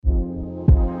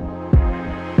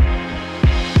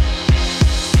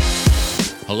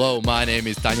Hello, my name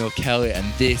is Daniel Kelly and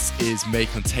this is May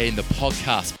Contain, the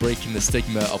podcast breaking the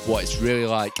stigma of what it's really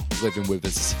like living with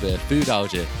a severe food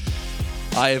allergy.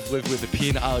 I have lived with a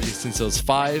peanut allergy since I was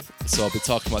 5, so I'll be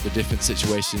talking about the different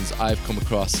situations I've come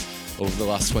across over the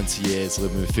last 20 years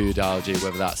living with food allergy,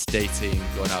 whether that's dating,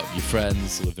 going out with your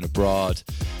friends, living abroad.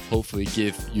 Hopefully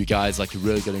give you guys like a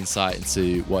really good insight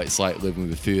into what it's like living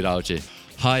with a food allergy.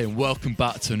 Hi and welcome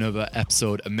back to another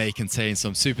episode of May Contain. So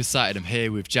I'm super excited. I'm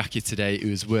here with Jackie today, who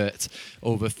has worked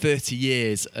over 30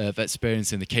 years of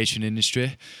experience in the catering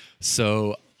industry.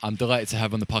 So I'm delighted to have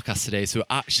her on the podcast today. So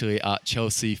we're actually at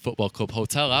Chelsea Football Club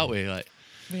Hotel, aren't we?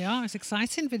 We are. It's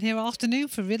exciting. Been here all afternoon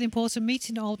for a really important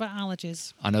meeting all about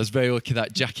allergies. And I was very lucky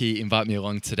that Jackie invited me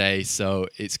along today. So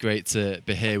it's great to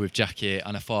be here with Jackie.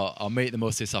 And I thought I'll make the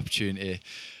most of this opportunity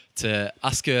to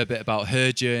ask her a bit about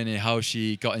her journey, how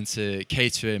she got into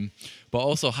catering, but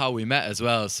also how we met as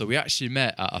well. So we actually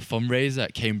met at a fundraiser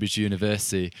at Cambridge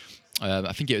University.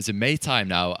 I think it was in May time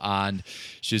now, and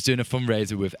she was doing a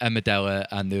fundraiser with Emma Della,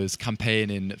 and there was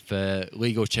campaigning for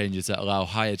legal changes that allow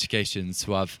higher education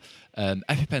to have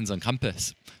EpiPens on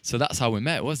campus. So that's how we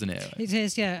met, wasn't it? It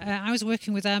is, yeah. I was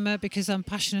working with Emma because I'm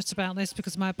passionate about this,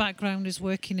 because my background is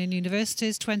working in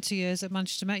universities, 20 years at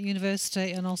Manchester Met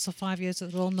University and also 5 years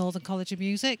at the Royal Northern College of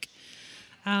Music.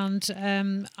 And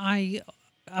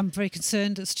I'm very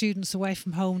concerned that students away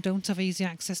from home don't have easy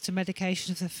access to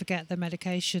medication if they forget their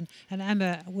medication. And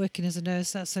Emma, working as a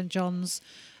nurse at St John's,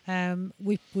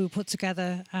 we were put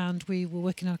together and we were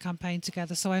working on a campaign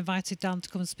together. So I invited Dan to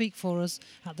come and speak for us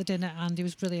at the dinner, and he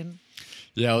was brilliant.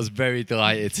 Yeah, I was very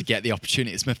delighted to get the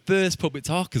opportunity. It's my first public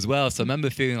talk as well, so I remember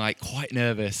feeling like quite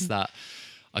nervous that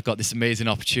I got this amazing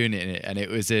opportunity, and it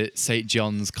was at St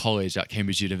John's College at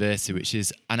Cambridge University, which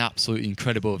is an absolutely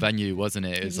incredible venue, wasn't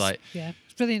it? It was like... Yeah,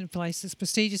 it's a brilliant place. It's a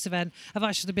prestigious event. I've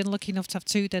actually been lucky enough to have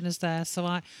 2 dinners there, so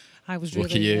I was really...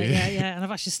 Lucky you. Yeah, and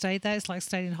I've actually stayed there. It's like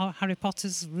staying in Harry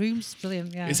Potter's rooms.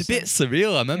 Brilliant, yeah. It's a bit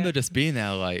surreal. I remember just being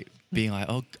there, being like,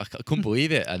 oh, I couldn't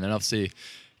believe it. And then obviously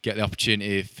get the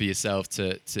opportunity for yourself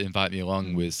to invite me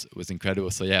along was incredible.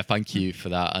 So yeah, thank you for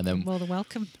that. And then more than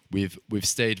welcome. We've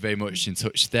stayed very much in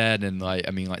touch then, and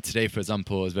today, for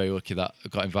example, I was very lucky that I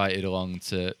got invited along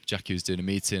to Jackie was doing a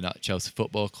meeting at Chelsea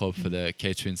Football Club for the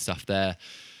catering staff there.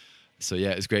 So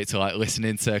yeah, it was great to listen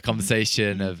into a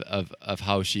conversation of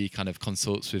how she kind of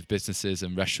consults with businesses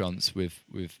and restaurants with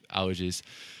allergies.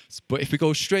 But if we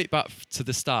go straight back to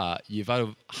the start, you've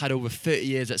had over 30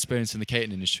 years experience in the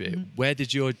catering industry. Where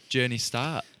did your journey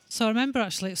start? So I remember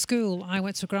actually at school, I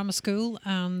went to a grammar school,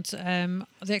 and the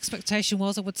expectation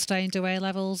was I would stay and do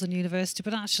A-levels and university,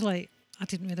 but actually I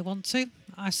didn't really want to.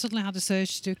 I suddenly had this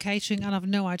urge to do catering, and I have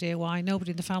no idea why.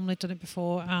 Nobody in the family had done it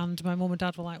before, and my mum and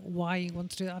dad were like, why you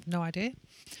want to do that? I have no idea.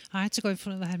 I had to go in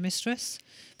front of the headmistress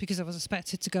because I was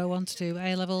expected to go on to do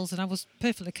A-levels, and I was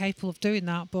perfectly capable of doing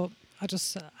that, but I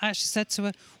actually said to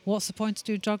her, what's the point of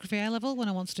doing geography A-level when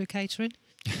I want to do catering?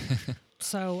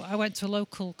 So I went to a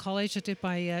local college. I did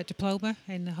my diploma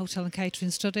in hotel and catering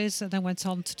studies, and then went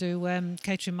on to do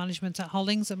catering management at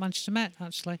Hollings at Manchester Met,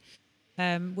 actually,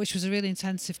 which was a really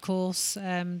intensive course.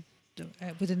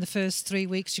 Within the first 3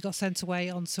 weeks, you got sent away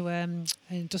onto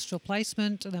industrial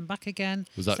placement and then back again.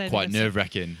 Was that quite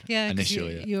nerve-wracking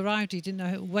initially? Yeah, you arrived, you didn't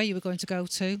know where you were going to go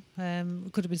to.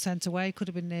 Could have been sent away, could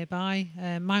have been nearby.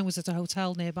 Mine was at a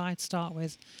hotel nearby to start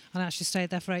with, and I actually stayed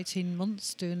there for 18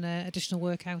 months doing additional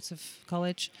work out of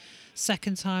college.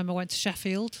 Second time I went to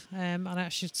Sheffield, and I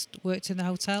actually worked in the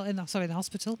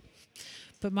hospital.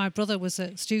 But my brother was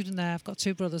a student there. I've got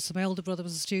 2 brothers. So my older brother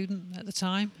was a student at the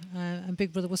time, and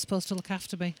big brother was supposed to look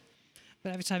after me.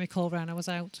 But every time he called round, I was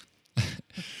out.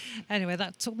 Anyway,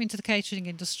 that took me into the catering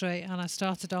industry, and I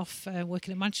started off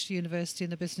working at Manchester University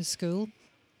in the business school.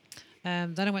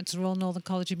 Then I went to Royal Northern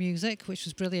College of Music, which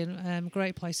was brilliant.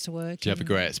 Great place to work. Do you have a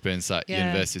great experience at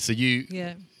university? So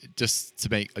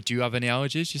do you have any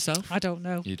allergies yourself? I don't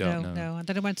know. You don't know? No. And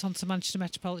then I went on to Manchester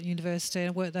Metropolitan University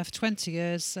and worked there for 20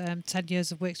 years, 10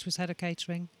 years of which was head of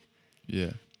catering.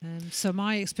 Yeah. So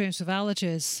my experience with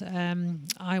allergies,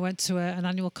 I went to an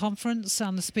annual conference,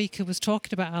 and the speaker was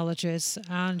talking about allergies,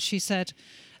 and she said,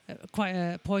 quite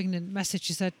a poignant message,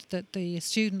 she said that the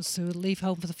students who leave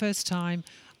home for the first time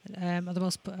are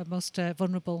the most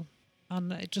vulnerable.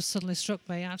 And it just suddenly struck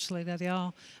me, actually, there they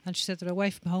are. And she said they're away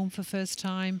from home for the first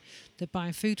time, they're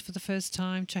buying food for the first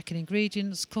time, checking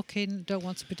ingredients, cooking, don't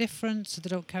want to be different, so they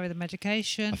don't carry the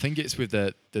medication. I think it's with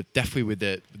definitely with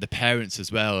the parents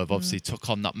as well, have obviously took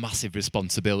on that massive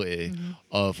responsibility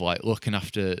of looking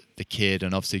after the kid,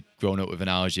 and obviously growing up with an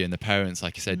allergy, and the parents,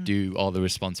 like you said, do all the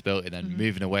responsibility. Then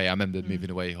moving away, I remember moving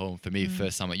away home for me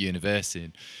first time at university,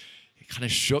 and kind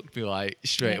of shook me like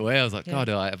straight Yeah. away. I was like, Yeah. God,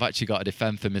 I've actually got to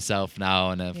defend for myself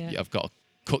now, and Yeah. I've got to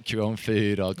cook your own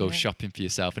food or go Yeah. shopping for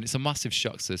yourself, and it's a massive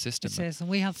shock to the system. It is, and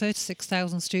we have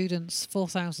 36,000 students,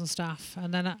 4,000 staff,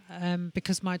 and then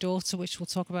because my daughter, which we'll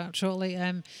talk about shortly,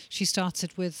 she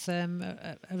started with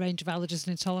a range of allergies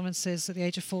and intolerances at the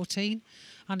age of 14,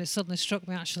 and it suddenly struck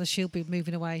me actually she'll be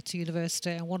moving away to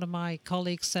university, and one of my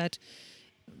colleagues said,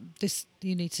 "This,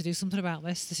 you need to do something about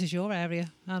this. This is your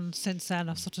area," and since then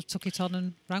I've sort of took it on and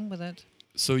ran with it.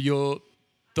 So your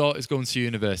daughter's going to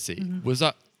university. Mm-hmm. Was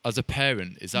that, as a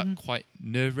parent, is that quite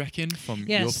nerve-wracking from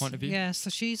your point of view? Yeah, so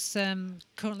she's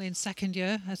currently in second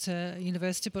year at a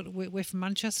university, but we're from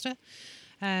Manchester.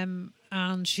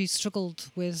 And she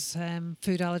struggled with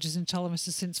food allergies and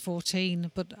intolerances since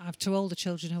 14, but I have two older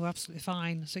children who are absolutely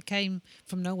fine. So it came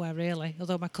from nowhere, really,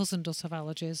 although my cousin does have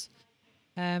allergies.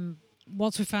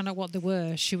 Once we found out what they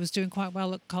were, she was doing quite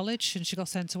well at college, and she got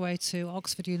sent away to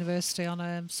Oxford University on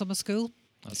a summer school.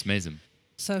 That's amazing.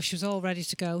 So she was all ready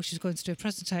to go. She was going to do a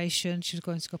presentation. She was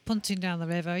going to go punting down the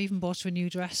river. I even bought her a new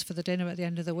dress for the dinner at the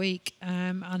end of the week.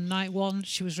 And night one,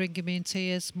 she was ringing me in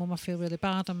tears. "Mum, I feel really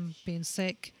bad. I'm being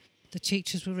sick." The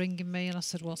teachers were ringing me, and I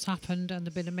said, "What's happened?" And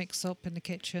there'd been a mix-up in the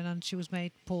kitchen, and she was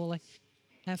made poorly.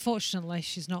 Fortunately,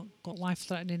 she's not got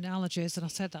life-threatening allergies, and I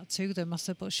said that to them. I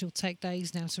said, "But she'll take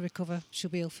days now to recover. She'll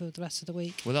be ill for the rest of the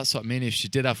week." Well, that's what I mean. If she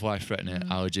did have life-threatening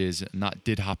allergies, and that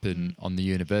did happen on the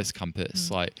university campus,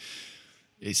 like,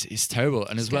 it's terrible.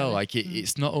 And as well, Scary. like,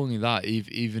 it's not only that,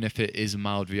 even if it is a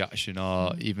mild reaction,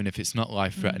 or even if it's not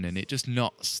life-threatening, it just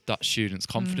knocks that student's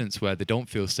confidence where they don't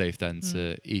feel safe then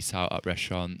to eat out at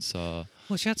restaurants. Or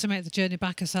Well, she had to make the journey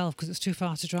back herself because it's too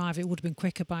far to drive. It would have been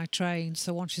quicker by train.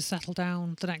 So once she settled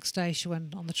down, the next day she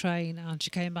went on the train, and she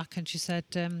came back and she said,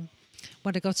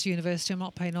 "When I go to university, I'm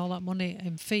not paying all that money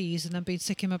in fees and then being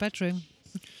sick in my bedroom."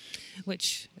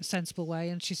 Which a sensible way,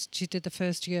 and she did the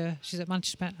first year. She's at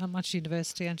Manchester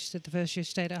University, and she did the first year.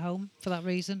 She stayed at home for that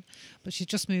reason, but she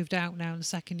just moved out now in the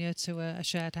second year to a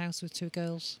shared house with two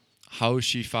girls. how has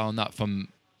she found that from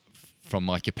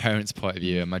like a parent's point of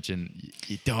view? Imagine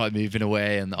your daughter moving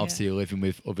away, and obviously you're living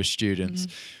with other students.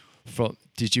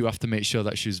 Did you have to make sure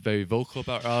that she was very vocal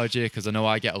about her allergy? Because I know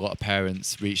I get a lot of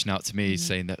parents reaching out to me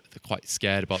saying that they're quite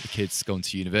scared about the kids going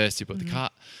to university, but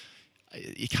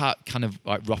you can't kind of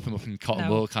like wrap them up in cotton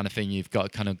wool kind of thing. You've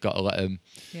got to let them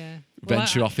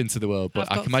venture off into the world.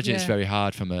 But I can imagine it's very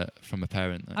hard from a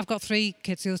parent. I've got three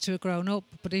kids. The other two are grown up,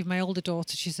 but even my older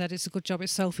daughter, she said it's a good job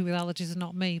it's Sophie with allergies and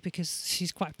not me, because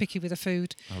she's quite picky with her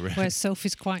food. Oh, really? Whereas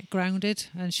Sophie's quite grounded,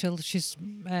 and she's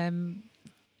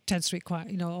tends to eat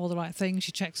quite all the right things.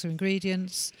 She checks her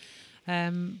ingredients.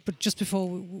 But just before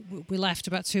we left,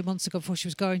 about 2 months ago, before she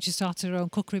was going, she started her own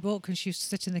cookery book, and she used to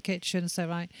sit in the kitchen and say,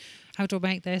 "Right, how do I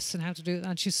make this and how to do it?"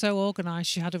 And she's so organised.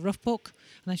 She had a rough book,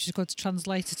 and then she's going to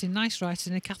translate it in nice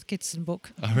writing in a Kath Kidson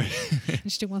book. Oh, really?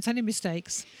 And she didn't want any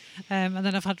mistakes. And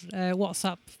then I've had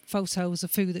WhatsApp photos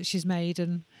of food that she's made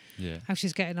and how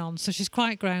she's getting on. So she's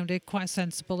quite grounded, quite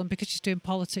sensible, and because she's doing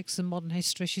politics and modern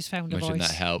history, she's found a Imagine voice.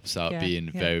 that helps out being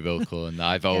very vocal. And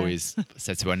I've always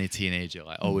said to any teenager,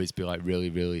 like, always be like really,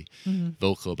 really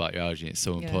vocal about your allergy. It's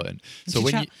so important. And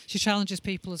So she challenges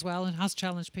people as well, and has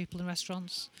challenged people in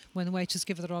restaurants. When the waiters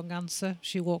give her the wrong answer,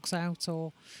 she walks out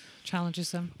or challenges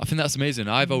them. I think that's amazing.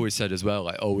 I've always said as well,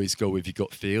 like, always go with your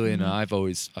gut feeling. And I've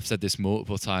said this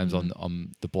multiple times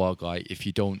on the blog, like, if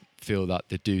you don't feel that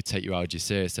they do take your allergy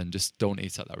serious, then just don't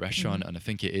eat at that restaurant. And I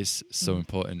think it is so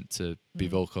important to be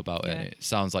vocal about it. And it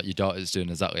sounds like your daughter's doing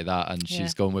exactly that, and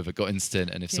she's going with a gut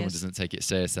instinct, and if someone doesn't take it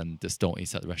serious, then just don't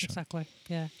eat at the restaurant. Exactly,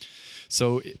 yeah.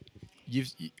 So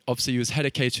obviously you was head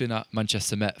of catering at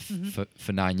Manchester Met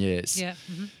for 9 years. Yeah.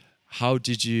 How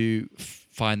did you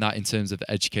find that in terms of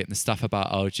educating the staff about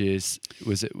allergies?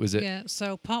 Was it? Yeah.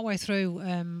 So partway through,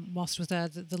 whilst I was there,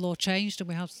 the law changed, and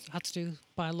we had to do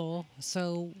by law.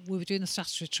 So we were doing the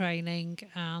statutory training,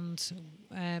 and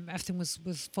everything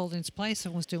was falling into place.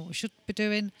 Everyone was doing what we should be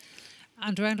doing.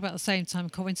 And around about the same time,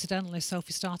 coincidentally,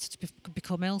 Sophie started to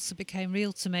become ill, so it became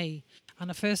real to me. And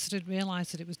at first, I didn't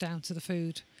realise that it was down to the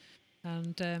food.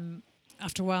 And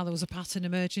after a while, there was a pattern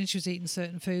emerging. She was eating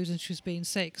certain foods and she was being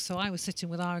sick. So I was sitting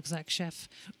with our exec chef,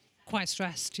 quite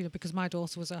stressed, because my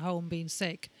daughter was at home being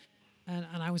sick, and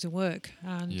I was in work.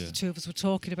 And the two of us were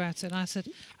talking about it. And I said,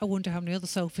 I wonder how many other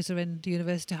Sophies are in the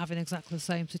university having exactly the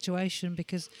same situation,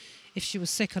 because if she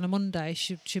was sick on a Monday,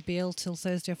 she'd be ill till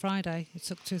Thursday or Friday. It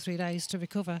took 2 or 3 days to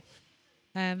recover.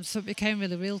 So it became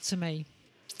really real to me.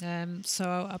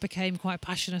 So I became quite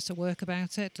passionate at work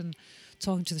about it, and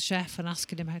talking to the chef and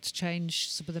asking him how to change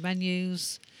some of the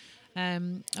menus.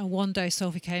 And one day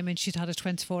Sophie came in, she'd had a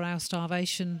 24-hour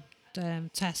starvation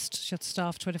test. She had to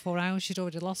starve 24 hours. She'd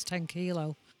already lost 10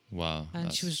 kilo. Wow.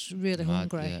 And she was really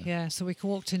mad, hungry. Yeah. So we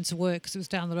walked into work because it was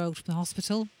down the road from the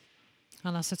hospital.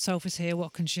 And I said, Sophie's here,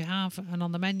 what can she have? And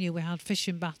on the menu we had fish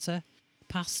and batter,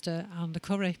 pasta and a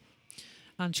curry.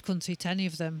 And she couldn't eat any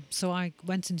of them. So I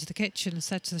went into the kitchen and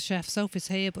said to the chef, Sophie's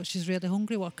here, but she's really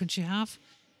hungry, what can she have?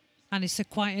 And he said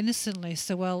quite innocently,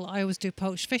 so well, I always do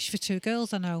poached fish for 2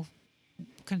 girls I know.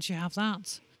 Can she have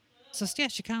that? So I said,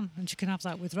 yes, she can. And she can have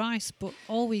that with rice. But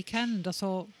all weekend I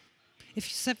thought, if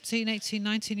you're 17, 18,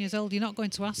 19 years old, you're not going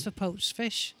to ask for poached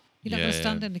fish. You're not going to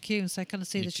stand in the queue and say, can I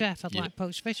see the chef? I'd like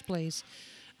poached fish, please.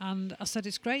 And I said,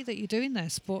 it's great that you're doing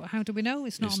this, but how do we know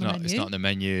it's not on the menu? It's not on the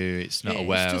menu. It's not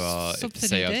aware. Or if they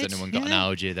say, has anyone got an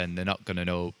allergy, then they're not going to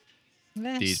know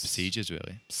these procedures,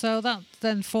 really. So that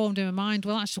then formed in my mind,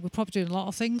 well, actually, we're probably doing a lot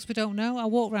of things we don't know. I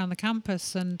walked around the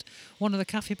campus and one of the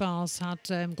cafe bars had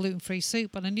gluten-free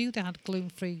soup, and I knew they had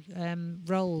gluten-free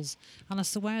rolls. And I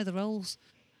said, where are the rolls?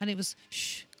 And it was,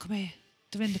 shh, come here.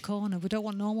 They're in the corner. We don't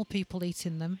want normal people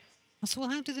eating them. I said,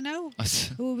 well, how do they know?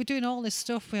 We were doing all this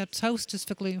stuff. We had toasters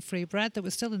for gluten-free bread that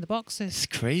were still in the boxes. It's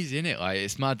crazy, isn't it? Like,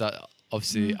 it's mad that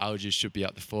obviously allergies should be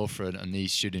at the forefront, and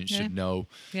these students should know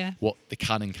what they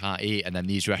can and can't eat. And then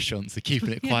these restaurants are keeping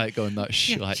it quiet, going that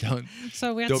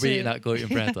don't be eating that gluten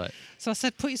bread. Like. So I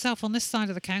said, put yourself on this side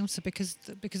of the counter because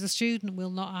a student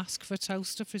will not ask for a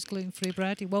toaster for his gluten-free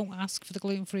bread. He won't ask for the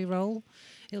gluten-free roll.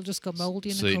 It'll just go mouldy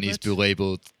in the cupboard. So it needs to be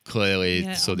labelled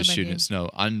clearly so the students know.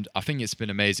 And I think it's been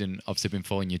amazing. Obviously, been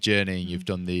following your journey, and you've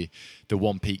done the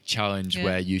One Peak Challenge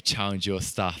where you challenge your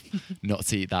staff not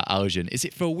to eat that allergen. Is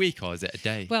it for a week or is it a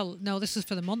day? Well, no, this was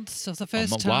for the month. So the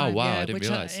first time, wow, I didn't which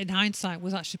realise. In hindsight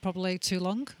was actually probably too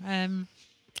long.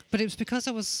 But it was because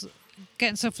I was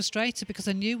getting so frustrated because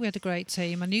I knew we had a great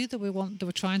team. I knew that they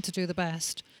were trying to do the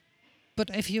best. But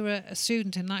if you're a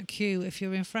student in that queue, if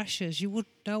you're in freshers, you would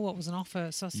know what was an offer.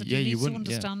 So I said, you need to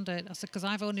understand it. I said, because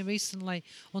I've only recently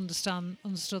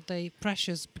understood the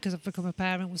pressures because I've become a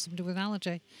parent with somebody with an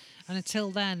allergy. And until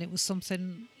then, it was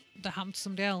something that happened to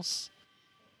somebody else.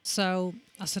 So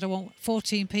I said, I want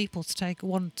 14 people to take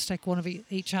one of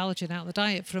each allergen out of the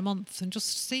diet for a month and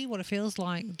just see what it feels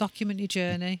like. Document your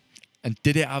journey. And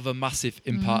did it have a massive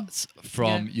impact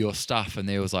from your staff? And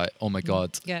they was like, oh my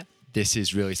God. Yeah. This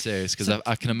is really serious, because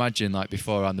I can imagine like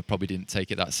beforehand they probably didn't take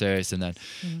it that serious, and then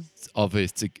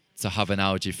obviously to have an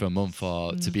allergy for a month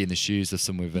or to be in the shoes of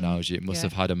someone with an allergy, it must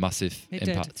have had a massive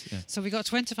impact. Yeah. So we got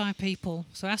 25 people.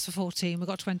 So I asked for 14, we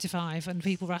got 25, and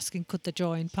people were asking could they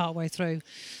join part way through.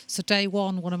 So day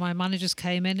one of my managers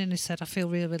came in and he said, I feel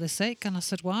really, really sick. And I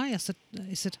said, why? He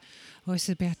said,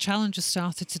 a challenge has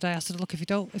started today. I said, look, if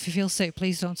you feel sick,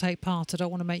 please don't take part. I don't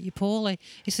want to make you poorly.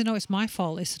 He said, no, it's my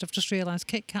fault. He said, I've just realised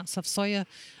Kit Kats have soya,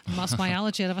 and that's my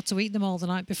allergy, and I've had to eat them all the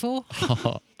night before.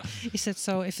 He said,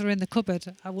 so if they're in the cupboard,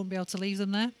 I wouldn't be able to leave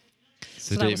them there.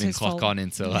 So they didn't even clock on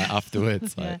until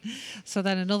afterwards. So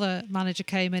then another manager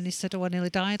came in. He said, I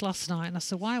nearly died last night. And I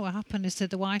said, why? What happened? He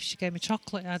said, the wife, she gave me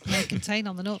chocolate. I had no contain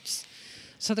on the nuts.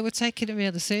 So they were taking it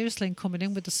really seriously and coming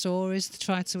in with the stories. They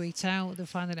tried to eat out. They were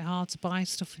finding it hard to buy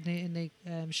stuff in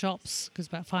the shops, because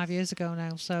about 5 years ago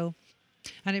now. So,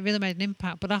 and it really made an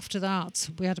impact. But after that,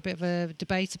 we had a bit of a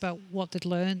debate about what they'd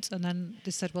learnt. And then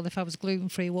they said, well, if I was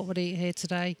gluten-free, what would I eat here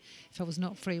today? If I was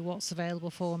not free, what's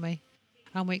available for me?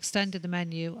 And we extended the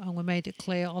menu and we made it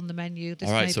clear on the menu. This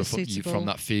may be suitable. From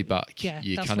that feedback,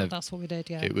 that's what we did.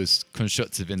 Yeah, it was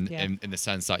constructive in the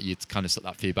sense that you'd kind of took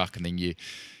that feedback, and then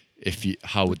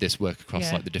how would this work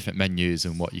across like the different menus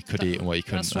and what you could eat and what you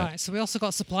couldn't. That's right. So we also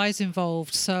got supplies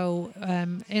involved. So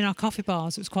in our coffee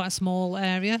bars, it was quite a small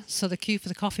area. So the queue for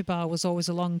the coffee bar was always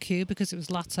a long queue because it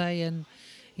was latte and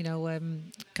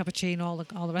cappuccino,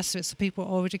 all the rest of it. So people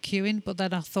were already queuing. But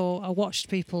then I watched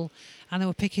people and they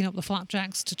were picking up the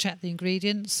flapjacks to check the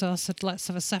ingredients. So I said, let's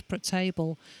have a separate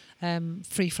table,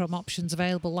 free from options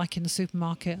available, like in the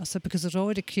supermarket. I said, because they're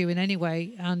already queuing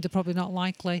anyway and they're probably not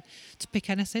likely to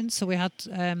pick anything. So we had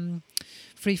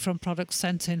free from products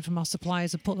sent in from our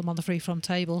suppliers and put them on the free from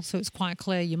table. So it's quite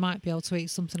clear you might be able to eat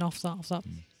something off that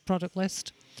product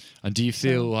list. And do you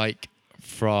feel like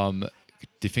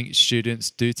do you think students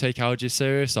do take allergies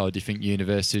serious, or do you think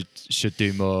universities should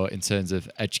do more in terms of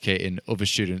educating other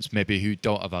students, maybe who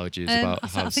don't have allergies, about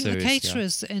how serious? I think the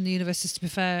caterers in the universities, to be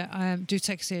fair, do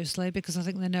take it seriously, because I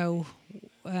think they know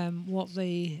what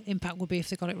the impact would be if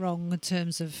they got it wrong in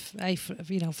terms of for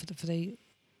the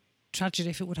tragedy,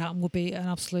 if it would happen, would be an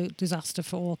absolute disaster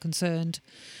for all concerned.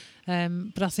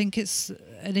 But I think it's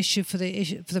an issue for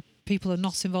the people who are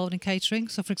not involved in catering.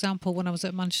 So, for example, when I was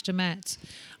at Manchester Met,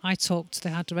 they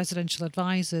had the residential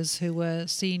advisors who were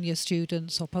senior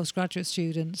students or postgraduate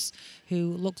students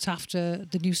who looked after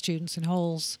the new students in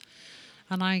halls.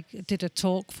 And I did a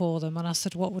talk for them, and I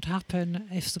said, what would happen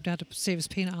if somebody had a serious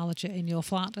peanut allergy in your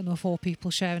flat and there were 4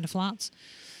 people sharing a flat?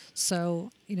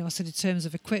 So, I said in terms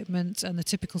of equipment and the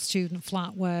typical student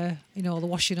flat where, the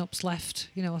washing up's left,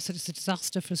 I said it's a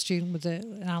disaster for a student with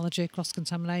an allergy,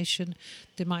 cross-contamination.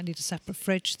 They might need a separate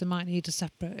fridge, they might need a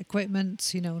separate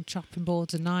equipment, chopping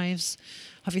boards and knives.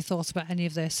 Have you thought about any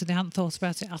of this? And they hadn't thought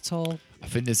about it at all. I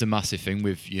think there's a massive thing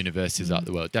with universities out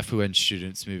the world, definitely when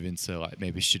students move into like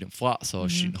maybe student flats or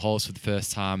student halls for the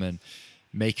first time, and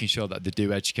making sure that they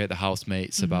do educate the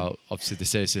housemates about obviously the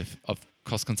seriousness of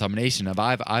cross-contamination.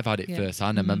 I've had it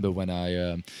firsthand. I remember when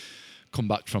I come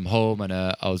back from home and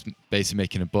I was basically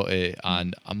making a butty,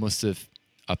 and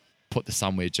I put the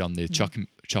sandwich on the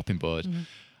chopping board.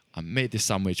 I made this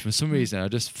sandwich. For some reason, I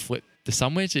just flipped the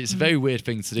sandwich. It's a very weird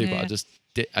thing to do, but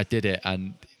I did it,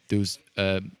 and there was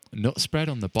nut spread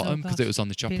on the bottom because it was on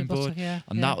the chopping board,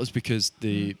 and that was because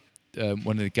the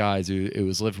one of the guys who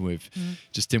was living with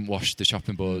just didn't wash the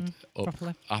chopping board up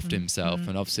properly after himself,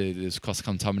 and obviously there's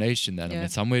cross-contamination then on the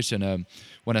sandwich, and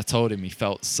when I told him, he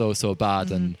felt so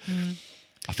bad, and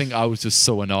I think I was just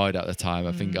so annoyed at the time.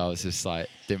 I think I was just like,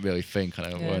 didn't really think, and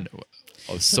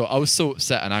I was so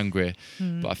upset and angry,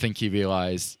 but I think he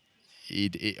realised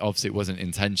obviously it wasn't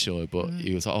intentional, but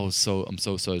he was like, I'm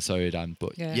so sorry, Dan.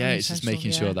 But it's just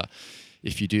making sure that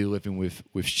if you do living with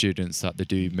students, that they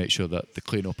do make sure that they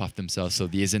clean up after themselves, so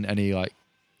there isn't any like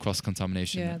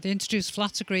cross-contamination. Yeah, they introduced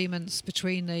flat agreements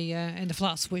between in the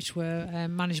flats which were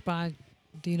managed by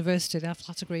the university. They have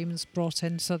flat agreements brought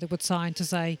in, so they would sign to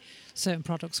say certain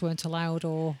products weren't allowed,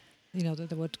 or that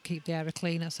they would keep the area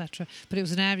clean, etc. But it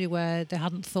was an area where they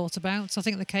hadn't thought about. So I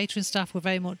think the catering staff were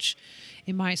very much,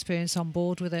 in my experience, on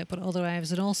board with it, but other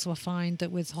areas. And also I find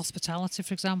that with hospitality,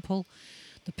 for example,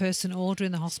 the person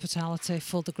ordering the hospitality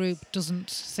for the group doesn't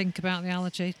think about the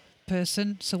allergy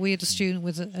person. So we had a student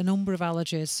with a number of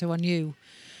allergies who I knew,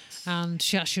 and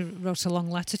she actually wrote a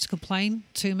long letter to complain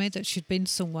to me that she'd been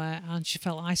somewhere and she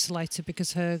felt isolated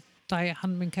because her diet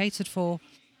hadn't been catered for.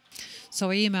 So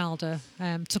I emailed her,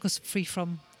 took us free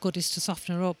from goodies to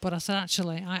soften her up, but I said,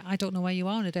 actually, I don't know where you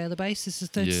are on a daily basis. There's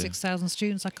 36,000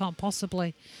 students. I can't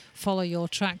possibly follow your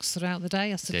tracks throughout the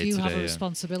day. I said, you have a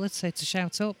responsibility to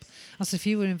shout up. I said, if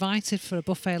you were invited for a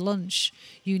buffet lunch,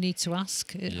 you need to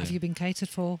ask, have you been catered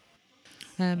for?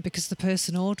 Because the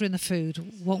person ordering the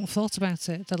food won't have thought about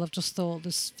it. They'll have just thought,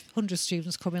 there's 100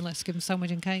 students coming, let's give them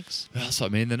sandwich and cakes. Well, that's what I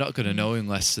mean. They're not going to know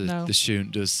unless the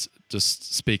student does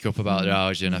just speak up about their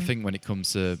allergy. And I think when it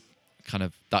comes to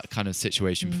that kind of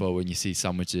situation before, when you see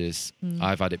sandwiches,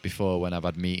 I've had it before when I've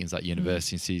had meetings at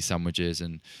university and see sandwiches,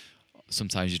 and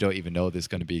sometimes you don't even know there's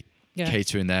going to be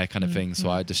catering there kind of thing. So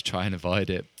I just try and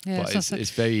avoid it. Yeah, but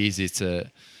it's very easy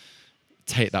to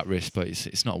take that risk, but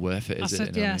it's not worth it, is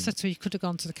it? I said to her, you could have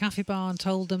gone to the cafe bar and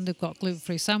told them they've got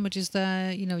gluten-free sandwiches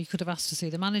there. You could have asked to see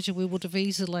the manager. We would have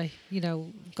easily,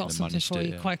 got something for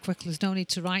you quite quickly. There's no need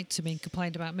to write to me and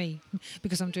complain about me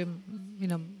because I'm doing,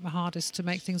 my hardest to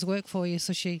make things work for you.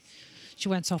 So she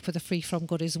went off with the free from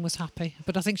goodies and was happy.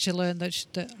 But I think she learned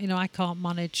that I can't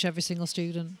manage every single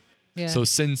student. Yeah. So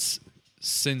since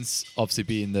obviously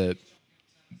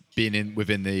being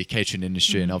within the catering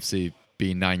industry and obviously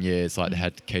being 9 years like the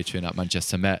head catering at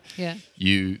Manchester Met,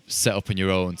 you set up on your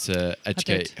own to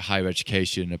educate higher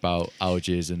education about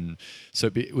allergies, and so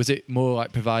was it more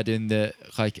like providing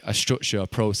a structure, a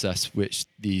process which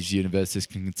these universities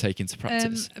can take into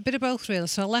practice? A bit of both, really.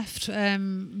 So I left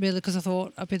really because I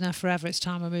thought I've been there forever, it's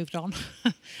time I moved on.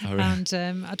 And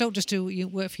I don't just do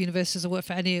work for universities, I work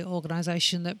for any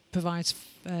organisation that provides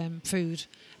food,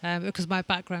 because my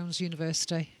background's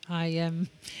university.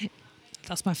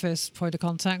 That's my first point of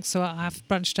contact. So I've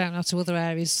branched out now to other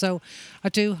areas. So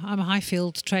I'm a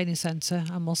Highfield training centre.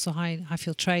 I'm also a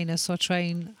Highfield trainer. So I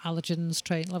train allergens,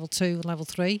 train level 2 and level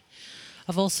 3.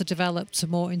 I've also developed a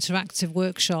more interactive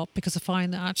workshop because I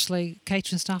find that actually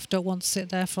catering staff don't want to sit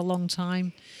there for a long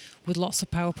time with lots of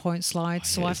PowerPoint slides.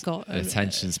 So I've got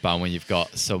attention span when you've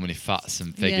got so many facts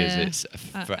and figures. It's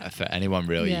for anyone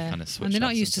really. You kind of switch. And they're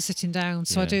not used to sitting down.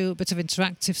 So I do a bit of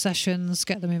interactive sessions,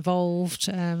 get them involved,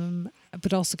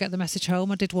 but also get the message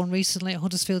home. I did one recently at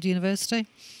Huddersfield University.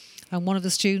 And one of the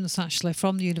students actually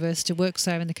from the university works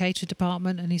there in the catering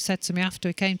department, and he said to me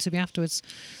he came to me afterwards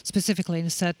specifically and he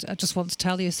said, I just want to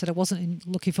tell you, he said, I wasn't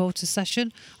looking forward to the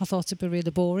session. I thought it'd be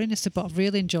really boring. He said, but I've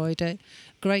really enjoyed it.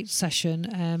 Great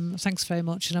session. Thanks very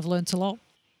much. And I've learnt a lot.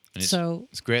 And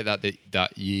it's great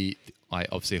that you like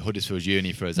obviously Huddersfield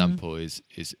Uni, for example, is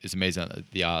amazing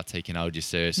that they are taking allergy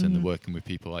serious and they're working with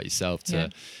people like yourself to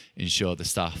ensure the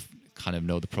staff kind of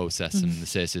know the process and the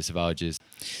seriousness of allergies.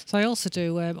 So I also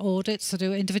do audits. I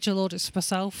do individual audits for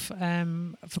myself,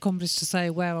 for companies to say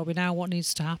where are we now, what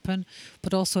needs to happen,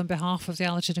 but also on behalf of the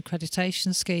Allergen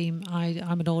Accreditation Scheme,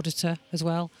 I'm an auditor as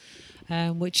well,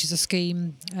 which is a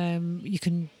scheme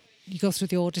you go through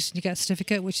the audit and you get a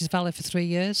certificate which is valid for 3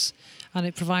 years, and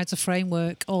it provides a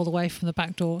framework all the way from the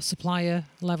backdoor supplier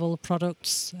level of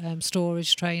products,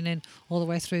 storage, training, all the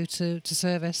way through to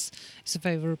service. It's a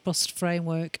very robust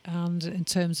framework, and in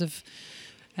terms of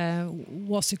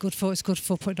what's it good for? It's good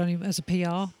for putting it on as a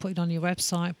PR, putting it on your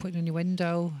website, putting it on your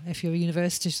window. If you're a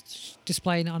university,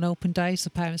 displaying it on open days so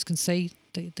parents can see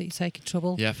that you're taking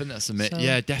trouble. Yeah, I think that's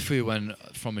yeah, definitely. When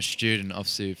from a student,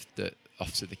 obviously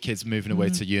the kids moving away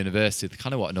to university, they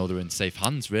kind of want to know they're in safe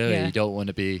hands, really. You don't want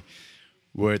to be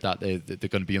worried that they're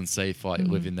going to be unsafe, like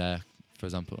living there, for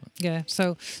example. Yeah,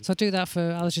 so I do that for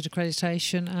allergen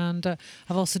accreditation, and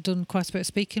I've also done quite a bit of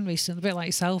speaking recently, a bit like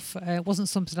yourself. It wasn't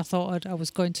something I thought I was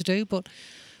going to do, but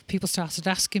people started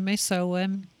asking me, so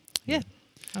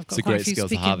I've got it's a great skill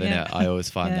to have, in it. I always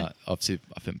find that. Obviously,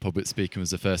 I think public speaking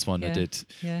was the first one I did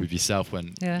with yourself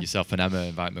when yourself and Emma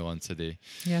invited me on to the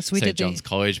St John's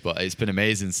College. But it's been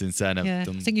amazing since then. I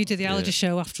think you did the allergy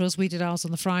show after us. We did ours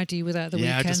on the Friday. You were there at the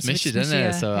weekend. I just missed you, didn't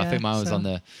it? So I think mine was on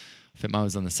the. I think mine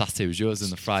was on the Saturday. It was yours on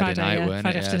the Friday night, weren't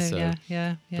Friday it?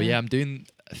 Afternoon, But I'm doing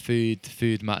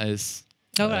food matters.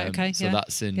 Oh, right, okay. So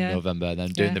that's in November. Then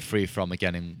doing the Free From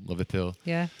again in Liverpool.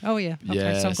 Yeah. Oh, yeah.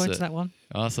 Okay, so I'm going to that one.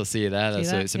 Also see you there.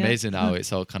 So it's amazing how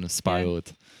it's all kind of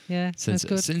spiraled. Yeah, since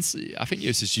I think it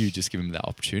was just you just giving me that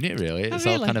opportunity, really. It's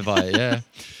all kind of like,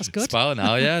 that's good. Spiral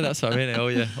now, that's what I mean.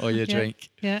 All your drink.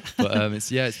 Yeah. But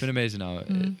it's been amazing now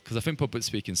because I think public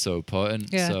speaking is so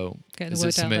important. Yeah. So getting is the it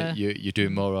word something out there. you're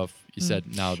doing more of? You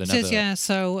said now than ever. Yeah.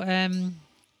 So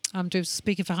I'm doing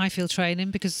speaking for Highfield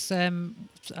Training because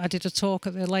I did a talk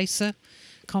at the LACER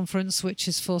conference, which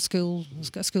is for school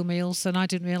meals, and I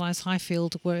didn't realise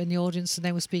Highfield were in the audience and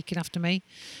they were speaking after me,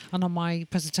 and on my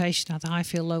presentation I had the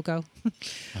Highfield logo. Oh,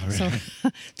 really? So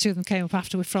 2 of them came up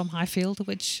after, we're from Highfield,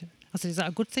 which I said, is that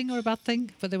a good thing or a bad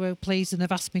thing? But they were pleased, and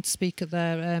they've asked me to speak at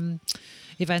their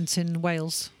event in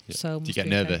Wales. Yeah. So do you get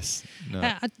nervous?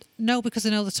 No, because I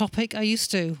know the topic. I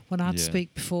used to when I had to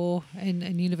speak before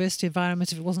in university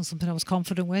environment if it wasn't something I was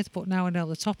confident with, but now I know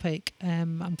the topic.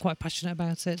 I'm quite passionate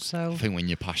about it. So I think when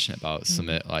you're passionate about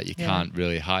something, like you can't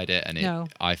really hide it, and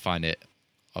I find it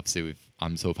obviously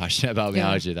I'm so passionate about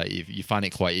allergy that you find it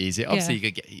quite easy.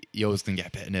 Obviously, you always can get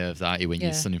a bit of nerves, aren't you, when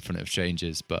you're stood in front of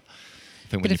strangers, but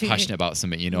I think when you're passionate about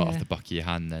something, you know it off the back of your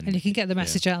hand. Then and you can get the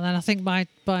message out. And then I think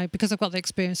because I've got the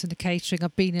experience in the catering,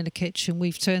 I've been in a kitchen,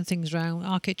 we've turned things around.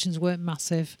 Our kitchens weren't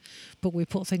massive, but we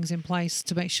put things in place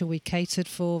to make sure we catered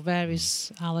for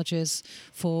various allergies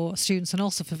for students and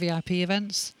also for VIP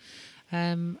events.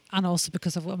 And also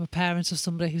because I'm a parent of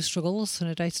somebody who struggles on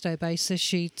a day-to-day basis.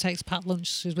 She takes packed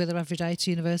lunches with her every day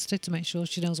to university to make sure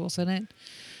she knows what's in it.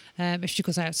 If she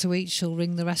goes out to eat, she'll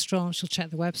ring the restaurant, she'll check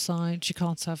the website. She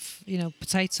can't have,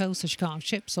 potatoes, so she can't have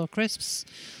chips or crisps.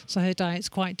 So her diet's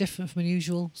quite different from a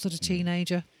usual sort of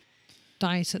teenager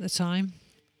diet at the time.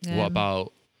 What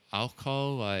about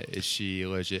alcohol? Like, is she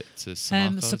allergic to some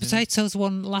alcohol? So potatoes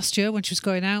one last year when she was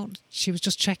going out, she was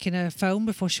just checking her phone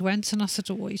before she went, and I said,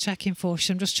 what are you checking for? She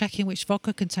said, I'm just checking which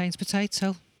vodka contains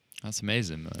potato. That's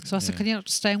amazing. So I said, can you not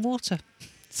just stay in water?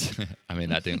 I mean,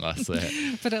 that didn't last there.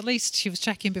 But at least she was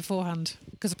checking beforehand,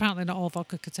 because apparently not all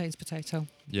vodka contains potato.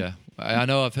 Yeah, I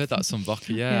know. I've heard that some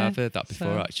vodka. Yeah, I've heard that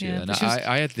before actually. And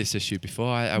I had this issue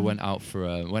before. I went out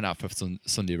for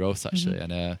Sunday roast actually,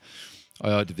 and I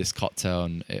ordered this cocktail,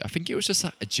 and I think it was just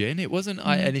like a gin. It wasn't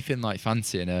like anything like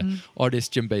fancy, and I ordered this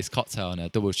gin-based cocktail, and I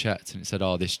double checked, and it said,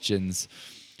 "Oh, this gin's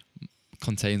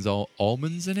contains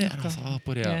almonds in it." And I was like, "Oh,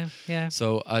 bloody hell!" Yeah.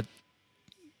 So I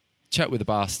checked with the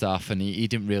bar staff, and he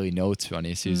didn't really know, to be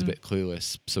honest. He was a bit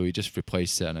clueless, so he just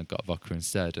replaced it, and I got vodka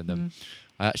instead. And then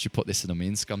I actually put this in my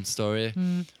Instagram story,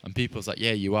 and people was like,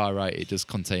 "Yeah, you are right. It does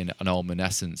contain an almond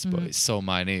essence, but it's so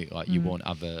minute, like you won't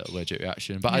have an allergic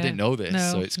reaction." But I didn't know this,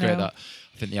 so it's great that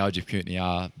I think the allergy community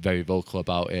are very vocal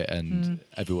about it, and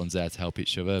everyone's there to help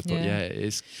each other. But it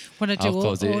is. When I do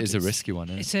audits, it is a risky one.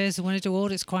 It is. When I do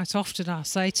audits, quite often I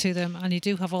say to them, "And you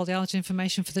do have all the allergy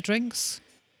information for the drinks."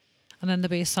 And then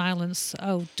there'll be a silence.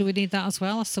 Oh, do we need that as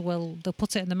well? I said, well, they'll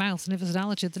put it in the mouth, and if there's an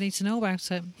allergy, they need to know about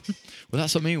it. Well,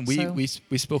 that's what I mean.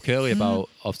 We spoke earlier about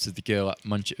obviously the girl at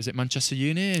Manchester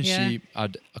Uni, and she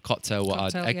had a cocktail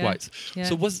had egg whites. Yeah.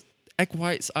 So was egg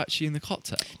whites actually in the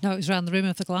cocktail? No, it was around the rim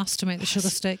of the glass to make the sugar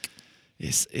stick.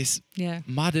 it's Yeah.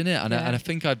 mad, isn't it? And, Yeah. and I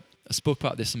think I spoke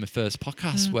about this on my first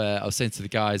podcast where I was saying to the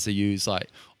guys they use like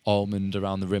almond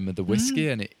around the rim of the whiskey,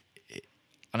 and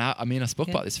I mean I spoke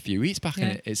Yeah. about this a few weeks back, Yeah.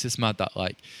 and it's just mad that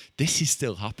like this is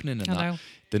still happening, and I that know.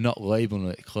 they're not labeling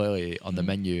it clearly on the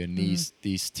menu, and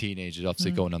these teenagers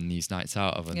obviously going on these nights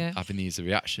out of and Yeah. having these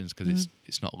reactions because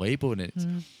it's not labelled,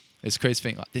 and it's crazy to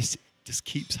think like this just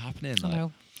keeps happening. I Like,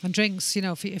 know. And drinks, you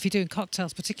know, if you're doing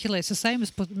cocktails particularly, it's the same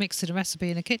as mixing a recipe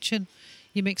in a kitchen.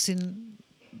 You're mixing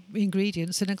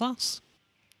ingredients in a glass.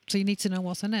 So you need to know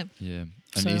what's in it. yeah, and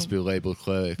So- it needs to be labelled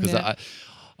clearly because Yeah.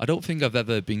 I don't think I've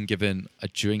ever been given a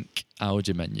drink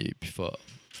allergy menu before.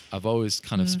 I've always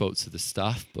kind of spoke to the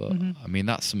staff, but I mean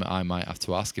that's something I might have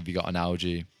to ask. Have you got an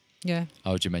allergy Yeah.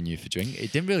 menu for drink?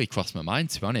 It didn't really cross my mind,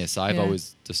 to be honest. I've Yeah.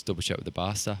 always just double checked with the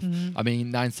bar staff. I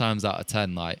mean, 9 times out of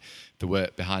 10, like the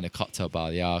work behind a cocktail bar,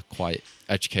 they are quite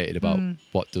educated about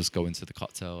what does go into the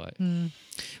cocktail. Like,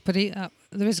 But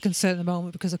there is a concern at the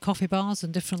moment because of coffee bars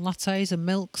and different lattes and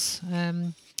milks.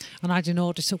 And I did an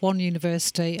audit at one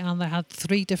university and they had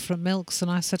 3 different milks. And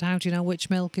I said, how do you know which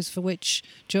milk is for which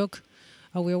jug?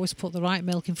 Oh, we always put the right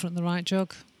milk in front of the right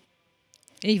jug.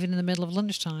 Even in the middle of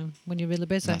lunchtime when you're really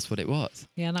busy. that's what it was.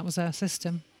 Yeah, and that was our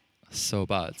system. So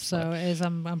bad. So Like, it is.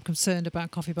 I'm concerned about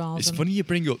coffee bars. it's and- funny you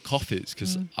bring up coffees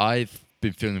because I've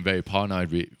been feeling very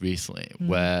paranoid recently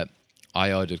where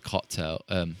I ordered cocktail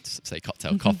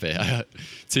coffee. I had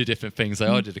 2 different things. I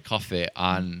ordered a coffee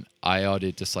and I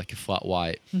ordered just like a flat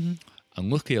white. And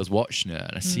luckily I was watching it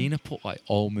and I seen her put like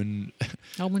almond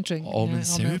drink,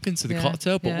 syrup into the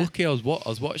cocktail. But luckily I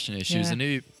was watching it. She was Yeah. a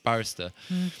new barrister.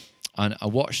 And I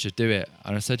watched her do it.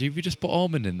 And I said, have you just put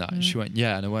almond in that? And she went,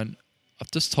 yeah. And I went,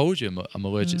 I've just told you I'm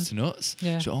allergic to nuts.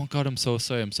 Yeah. She went, oh God, I'm so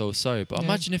sorry. But Yeah.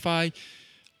 imagine if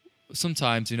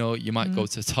sometimes, you know, you might go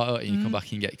to the toilet and you come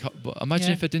back and get but imagine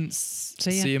Yeah. if I didn't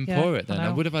See ya. see him Yeah, pour it, then I I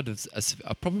know. would have had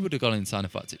I probably would have gone into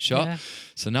anaphylactic shock. Yeah.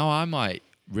 So now I'm like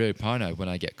really paranoid when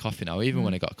I get coffee now. Even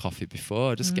when I got coffee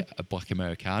before, I just get a black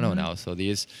Americano now. So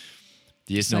there's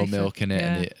no Safer. milk in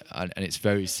it, Yeah. and it's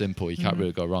very simple. You can't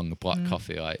really go wrong. A black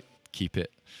coffee, like keep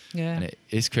it. Yeah. And it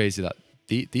is crazy that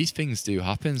these things do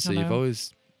happen. So I you've know.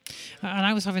 always And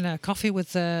I was having a coffee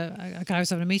with a guy I was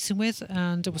having a meeting with,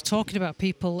 and I was talking about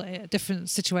people, different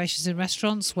situations in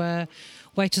restaurants where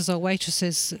waiters or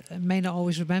waitresses may not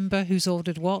always remember who's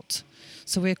ordered what.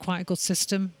 So we had quite a good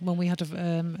system when we had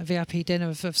a VIP dinner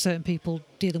of certain people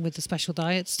dealing with the special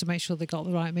diets to make sure they got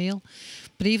the right meal.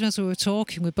 But even as we were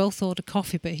talking, we both ordered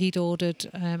coffee, but he'd ordered,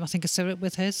 I think, a syrup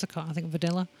with his, I think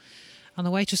vanilla. And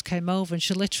the waitress came over and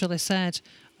she literally said,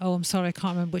 oh, I'm sorry, I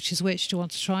can't remember which is which. Do you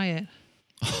want to try it?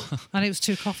 And it was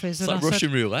 2 coffees. it's And like I Russian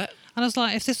said, roulette. and I was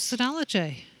like, if this was an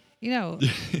allergy, you know,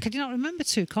 could you not remember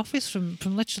 2 coffees from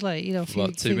literally, you know,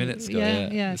 About 2 minutes ago.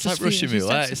 Yeah. It's just like Russian a few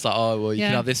roulette. steps. It's like, oh well, you Yeah.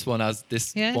 can have this one as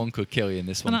this Yeah. one could kill you, and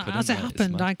this one And couldn't. as it Like, it's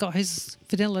happened, mad. I got his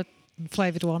vanilla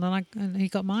flavoured one, and he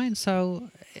got mine. So,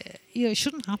 you know, it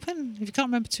shouldn't happen if you can't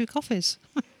remember 2 coffees.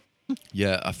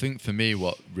 Yeah, I think for me,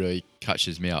 what really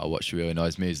catches me out, or what really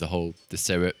annoys me, is the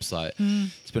syrups. Like, Mm.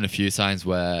 it's been a few times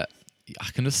where I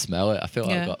can just smell it. I feel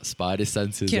like Yeah. I've got spidey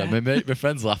senses. Yeah. Like, my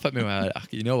friends laugh at me when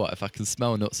you know what? If I can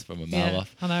smell nuts from a mile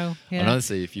off, I know. Yeah. and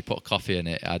honestly, if you put coffee in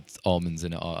it, add almonds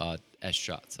in it, or add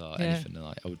extract or Yeah. anything,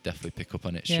 like I would definitely pick up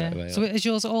on it yeah. straight away. So is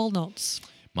yours all nuts?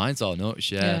 Mine's all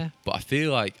nuts, Yeah. But I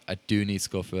feel like I do need to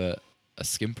go for a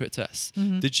skin prick test.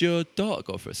 Mm-hmm. Did your daughter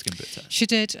go for a skin prick test? She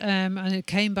did, and it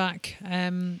came back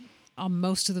on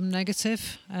most of them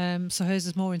negative. So hers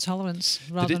is more intolerance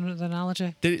rather than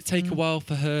allergy. Did it take a while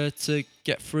for her to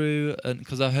get through? And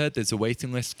because I heard there's a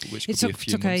waiting list, which could It be a took,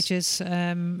 few took months. ages.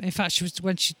 In fact,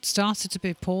 when she started to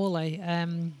be poorly,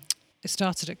 it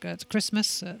started at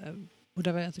Christmas,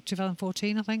 whatever,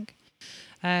 2014, I think.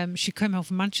 She came home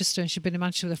from Manchester and she'd been in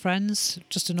Manchester with her friends,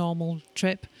 just a normal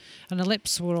trip, and her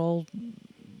lips were all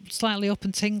slightly up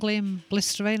and tingly and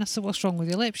blistering. I said, what's wrong with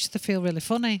your lips? She said, they feel really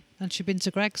funny. And she'd been to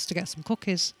Greg's to get some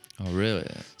cookies. Oh, really?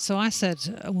 So I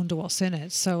said, I wonder what's in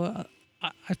it. So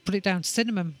I put it down to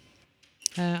cinnamon.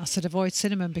 I said, avoid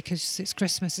cinnamon because it's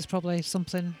Christmas. It's probably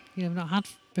something you've not had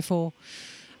before.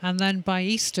 And then by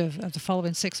Easter of the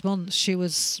following 6 months, she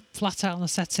was flat out on the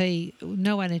settee,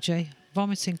 no energy,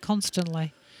 vomiting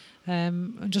constantly,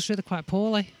 and just really quite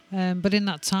poorly. But in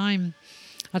that time,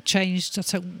 I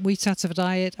took wheat out of a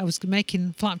diet. I was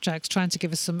making flapjacks, trying to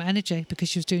give her some energy because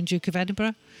she was doing Duke of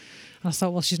Edinburgh. And I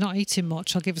thought, well, she's not eating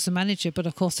much. I'll give her some energy. But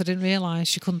of course, I didn't realise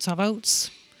she couldn't have oats.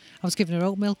 I was giving her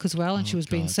oat milk as well, and she was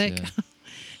being God, sick yeah.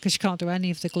 because she can't do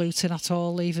any of the gluten at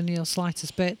all, even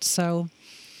slightest bit. So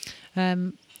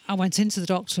I I went into the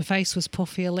doctor, her face was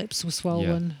puffy, her lips were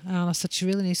swollen, and I said, she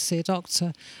really needs to see a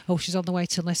doctor. Oh, she's on the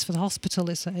waiting list for the hospital.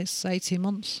 It's 18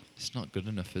 months. It's not good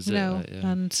enough, is it? No, Like,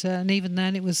 yeah. and even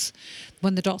then, it was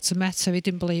when the doctor met her, he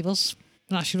didn't believe us.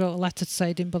 And actually wrote a letter to say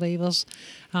he didn't believe us,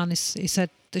 and he said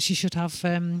that she should have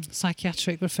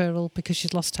psychiatric referral because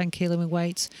she'd lost 10 kilo in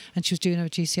weight and she was doing her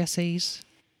GCSEs.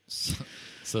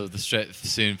 So the straight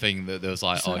soon thing that there was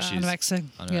like, So she's anorexic.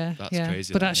 Yeah, that's yeah.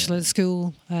 crazy. But that, actually, the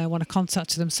school, when I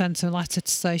contacted them, sent her a letter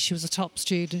to say she was a top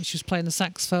student. She was playing the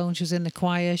saxophone. She was in the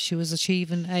choir. She was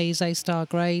achieving A's, A-star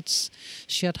grades.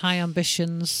 She had high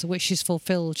ambitions, which she's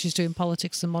fulfilled. She's doing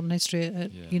politics and modern history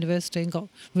at university and got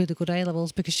really good A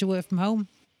levels because she worked from home.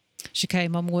 She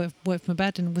came home, worked from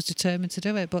bed, and was determined to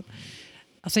do it. But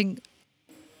I think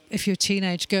if you're a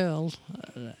teenage girl,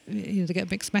 they get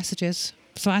mixed messages.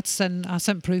 So I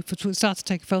sent proof. We started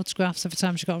taking photographs every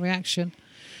time she got a reaction.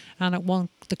 And at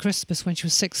the Christmas when she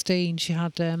was 16, she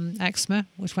had eczema,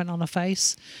 which went on her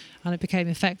face, and it became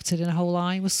infected, and her whole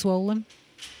eye was swollen.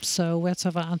 So we had to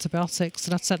have antibiotics,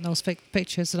 and I sent those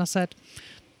pictures, and I said,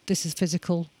 this is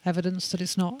physical evidence that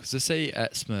it's not. Because they say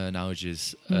eczema and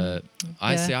allergies.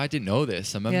 I didn't know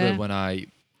this. I remember when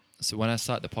I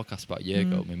started the podcast about a year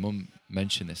ago, my mum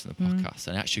mentioned this in the podcast,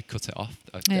 and I actually cut it off.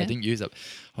 I didn't use it.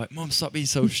 I went, Mum, stop being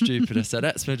so stupid. I said,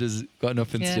 eczema has got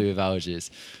nothing to do with allergies.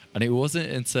 And it wasn't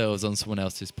until I was on someone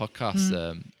else's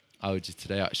podcast, Allergy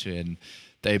Today, actually, and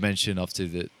they mentioned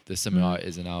obviously the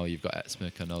similarities and how you've got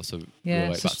eczema can also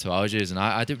relate back to allergies. And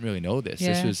I didn't really know this.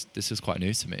 Yeah. This was quite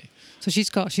new to me. So she's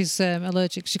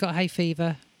allergic. She's got hay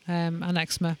fever and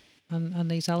eczema and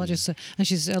these allergies. And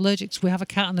she's allergic. We have a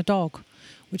cat and a dog,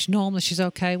 which normally she's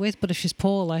okay with, but if she's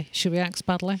poorly, she reacts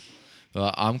badly.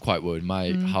 Well, I'm quite worried.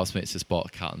 My housemates just bought a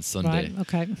cat on Sunday. Right,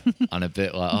 okay. And a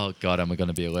bit like, oh God, am I going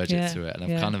to be allergic to it? And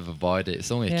I've kind of avoided it.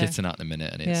 It's only a kitten at the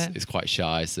minute, and it's quite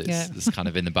shy, so it's kind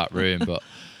of in the back room. But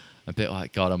a bit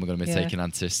like, God, am I going to be taking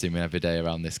antihistamine every day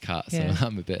around this cat? So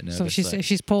I'm a bit nervous. So if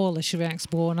she's poorly, she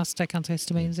reacts more and has to take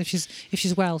antihistamines. If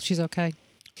she's well, she's okay.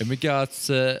 In regards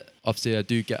to, obviously, I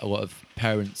do get a lot of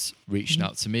parents reaching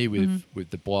out to me with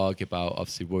the blog about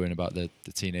obviously worrying about the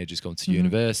teenagers going to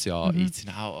university or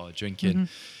eating out or drinking.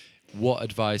 What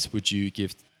advice would you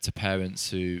give to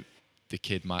parents who the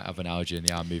kid might have an allergy and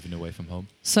they are moving away from home?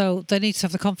 So they need to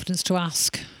have the confidence to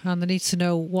ask, and they need to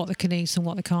know what they can eat and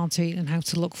what they can't eat and how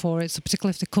to look for it. So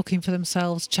particularly if they're cooking for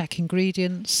themselves, check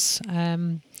ingredients.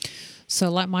 So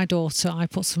like my daughter, I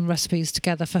put some recipes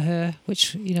together for her,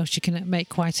 which, she can make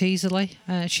quite easily.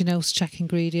 She knows to check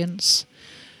ingredients.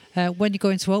 When you go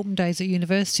into open days at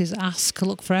universities,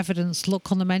 look for evidence,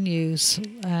 look on the menus,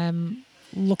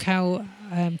 look how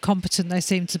competent they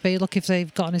seem to be, look if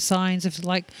they've got any signs. If,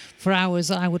 like, for hours,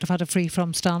 I would have had a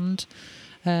free-from stand.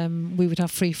 We would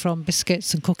have free-from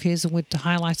biscuits and cookies, and we'd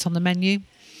highlight on the menu.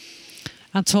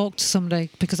 And talk to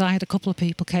somebody, because I had a couple of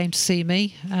people came to see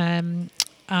me,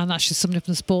 and actually somebody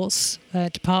from the sports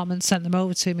department sent them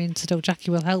over to me and said, oh,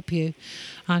 Jackie will help you.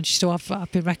 And she said, I've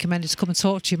been recommended to come and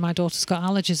talk to you. My daughter's got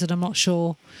allergies and I'm not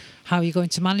sure how you're going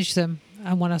to manage them.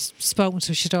 And when I spoke to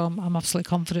her, she said, oh, I'm absolutely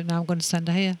confident now, I'm going to send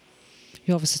her here.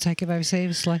 You obviously take it very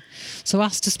seriously. So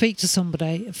ask to speak to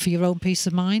somebody for your own peace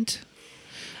of mind.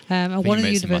 And one of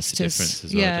the universities,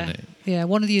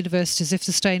 one of the universities, if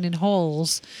they're staying in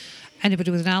halls, anybody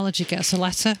with an allergy gets a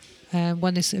letter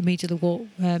when they immediately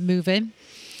move in.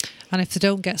 And if they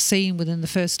don't get seen within the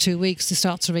first 2 weeks, they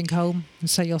start to ring home and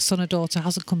say, your son or daughter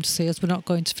hasn't come to see us. We're not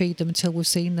going to feed them until we've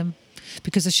seen them.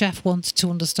 Because the chef wanted to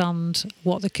understand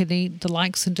what they can eat, the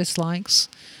likes and dislikes,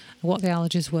 what the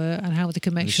allergies were, and how they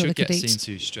can make sure they could eat. Should get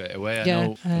seen to straight away.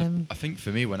 I think for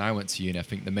me, when I went to uni, I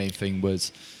think the main thing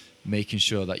was making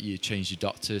sure that you change your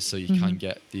doctors so you can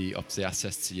get the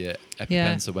access to your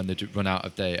EpiPen. So when they run out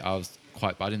of date, I was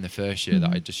quite bad in the first year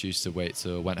that I just used to wait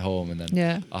till I went home and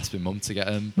then ask my mum to get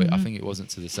them. But I think it wasn't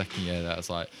to the second year that I was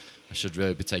like, I should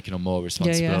really be taking on more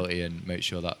responsibility and make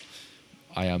sure that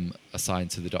I am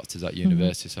assigned to the doctors at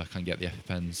university so I can get the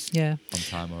EpiPens on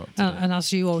time or up to date. And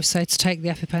as you always say, to take the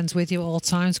EpiPens with you at all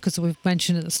times, because we've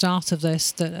mentioned at the start of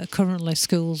this that currently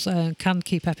schools can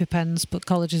keep EpiPens, but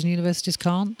colleges and universities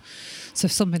can't. So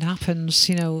if something happens,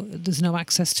 there's no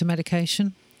access to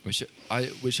medication. Which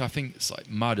I think is like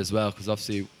mad as well, because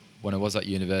obviously when I was at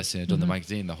university and I'd done the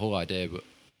magazine, the whole idea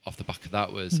off the back of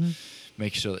that was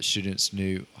making sure that students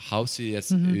knew how to use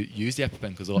the EpiPen,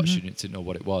 because a lot of students didn't know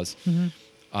what it was.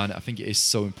 And I think it is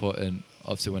so important,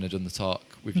 obviously when I'd done the talk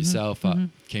with yourself at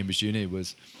Cambridge Uni,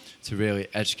 was to really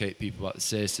educate people about the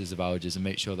seriousness of allergies and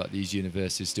make sure that these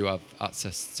universities do have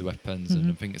access to EpiPens. And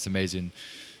I think it's amazing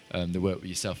the work with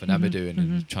yourself and Emma doing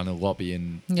and trying to lobby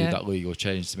and do that legal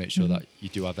change to make sure that you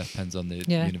do have EpiPens on the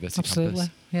university campus.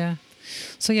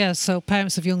 So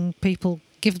parents of young people,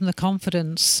 give them the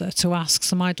confidence to ask.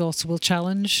 So my daughter will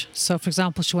challenge. So for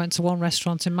example, she went to one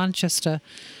restaurant in Manchester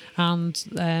and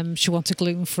she wanted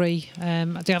gluten-free.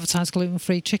 They advertised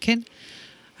gluten-free chicken.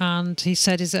 And he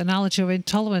said, is it an allergy or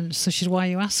intolerance? So she said, why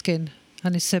are you asking?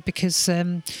 And he said, because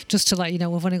just to let you know,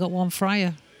 we've only got one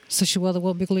fryer. So she said, well, they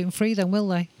won't be gluten-free then, will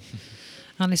they?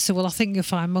 And he said, well, I think you'll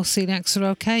find most celiacs are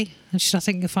okay. And she said, I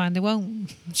think you'll find they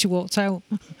won't. She walked out.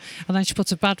 And then she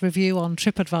put a bad review on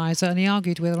TripAdvisor, and he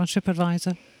argued with her on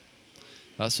TripAdvisor.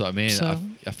 That's what I mean. So,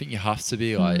 I think you have to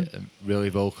be really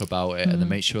vocal about it and then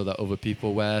make sure that other people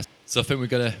aware. So I think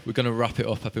we're gonna wrap it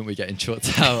up. I think we're getting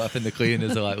chucked out. I think the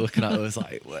cleaners are like looking at us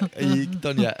like, are you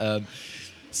done yet?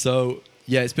 So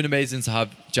yeah, it's been amazing to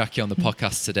have Jackie on the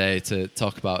podcast today to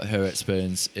talk about her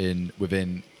experience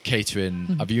within catering.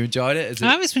 Have you enjoyed it?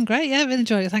 It's been great. Yeah, I've really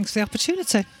enjoyed it. Thanks for the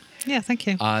opportunity. Yeah, thank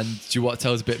you. And do you want to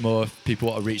tell us a bit more if people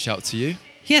want to reach out to you?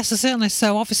 Yes, certainly.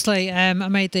 So obviously I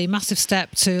made the massive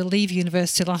step to leave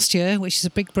university last year, which is a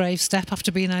big, brave step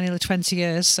after being there nearly 20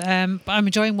 years. But I'm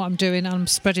enjoying what I'm doing. I'm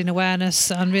spreading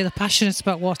awareness. I'm really passionate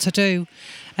about what I do.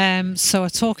 So I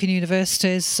talk in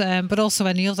universities, but also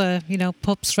any other,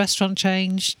 pubs, restaurant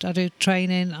chains. I do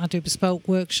training, I do bespoke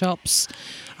workshops,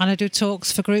 and I do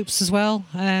talks for groups as well,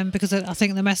 because I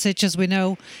think the message, as we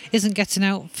know, isn't getting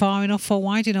out far enough or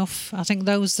wide enough. I think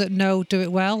those that know do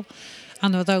it well,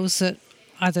 and there are those that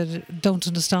either don't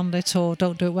understand it or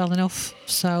don't do it well enough.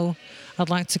 So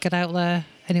I'd like to get out there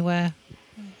anywhere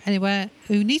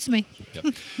who needs me. Yep.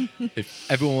 If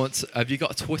everyone wants, have you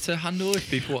got a Twitter handle? If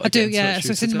people want I do, yeah.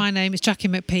 So it's in my name. It's Jackie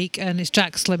McPeak, and it's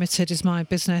Jack's Limited is my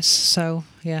business. So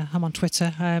yeah, I'm on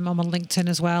Twitter. I'm on LinkedIn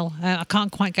as well. I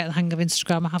can't quite get the hang of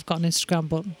Instagram. I have got an Instagram,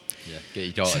 but yeah, get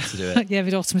your daughter to do it. Yeah, my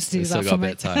daughter must do that for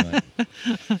me. Still got a bit of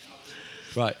time, mate.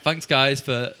 Right, thanks guys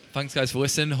for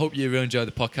listening. Hope you really enjoyed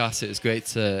the podcast. It was great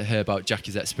to hear about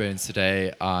Jackie's experience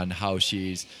today and how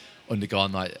she's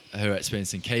undergone her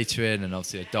experience in catering, and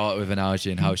obviously a daughter with an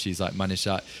allergy and how she's managed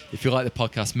that. If you like the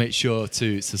podcast, make sure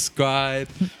to subscribe,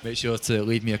 make sure to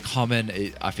leave me a comment.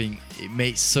 I think it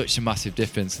makes such a massive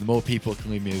difference. The more people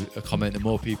can leave me a comment, the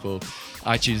more people,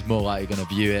 iTunes more likely going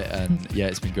to view it. And yeah,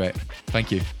 it's been great. Thank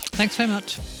you. Thanks very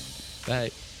much.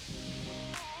 Bye.